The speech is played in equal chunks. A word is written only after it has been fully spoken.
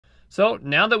So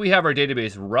now that we have our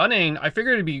database running, I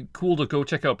figured it'd be cool to go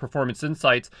check out Performance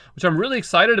Insights, which I'm really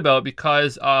excited about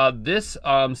because this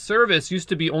service used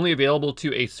to be only available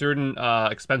to a certain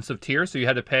expensive tier. So you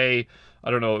had to pay,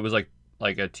 I don't know, it was like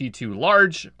a T2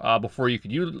 large before you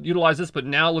could utilize this. But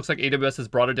now it looks like AWS has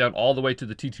brought it down all the way to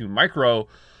the T2 micro.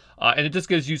 And it just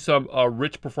gives you some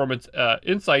rich performance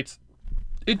insights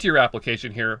into your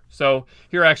application here. So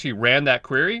here I actually ran that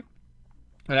query.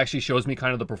 It actually shows me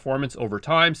kind of the performance over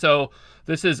time. So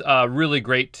this is really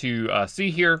great to see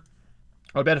here.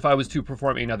 I bet if I was to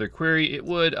perform another query, it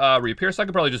would reappear. So I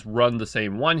could probably just run the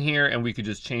same one here and we could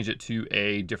just change it to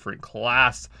a different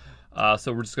class.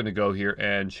 So we're just gonna go here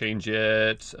and change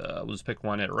it. We'll just pick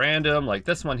one at random, like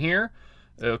this one here.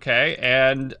 Okay,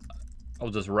 and I'll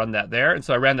just run that there. And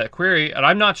so I ran that query, and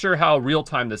I'm not sure how real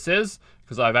time this is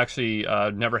because I've actually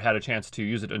never had a chance to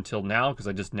use it until now because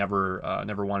I just never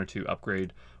wanted to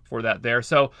upgrade for that there.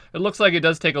 So it looks like it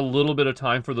does take a little bit of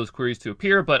time for those queries to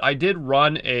appear, but I did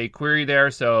run a query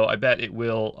there, so I bet it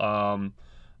will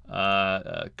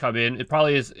come in. It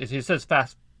probably is, it says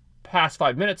past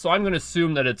 5 minutes, so I'm going to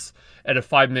assume that it's at a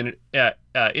 5-minute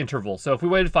interval. So if we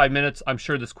waited 5 minutes, I'm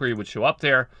sure this query would show up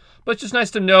there. But it's just nice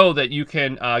to know that you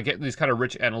can get these kind of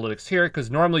rich analytics here,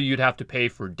 because normally you'd have to pay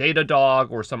for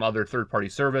Datadog or some other third-party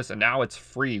service, and now it's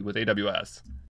free with AWS.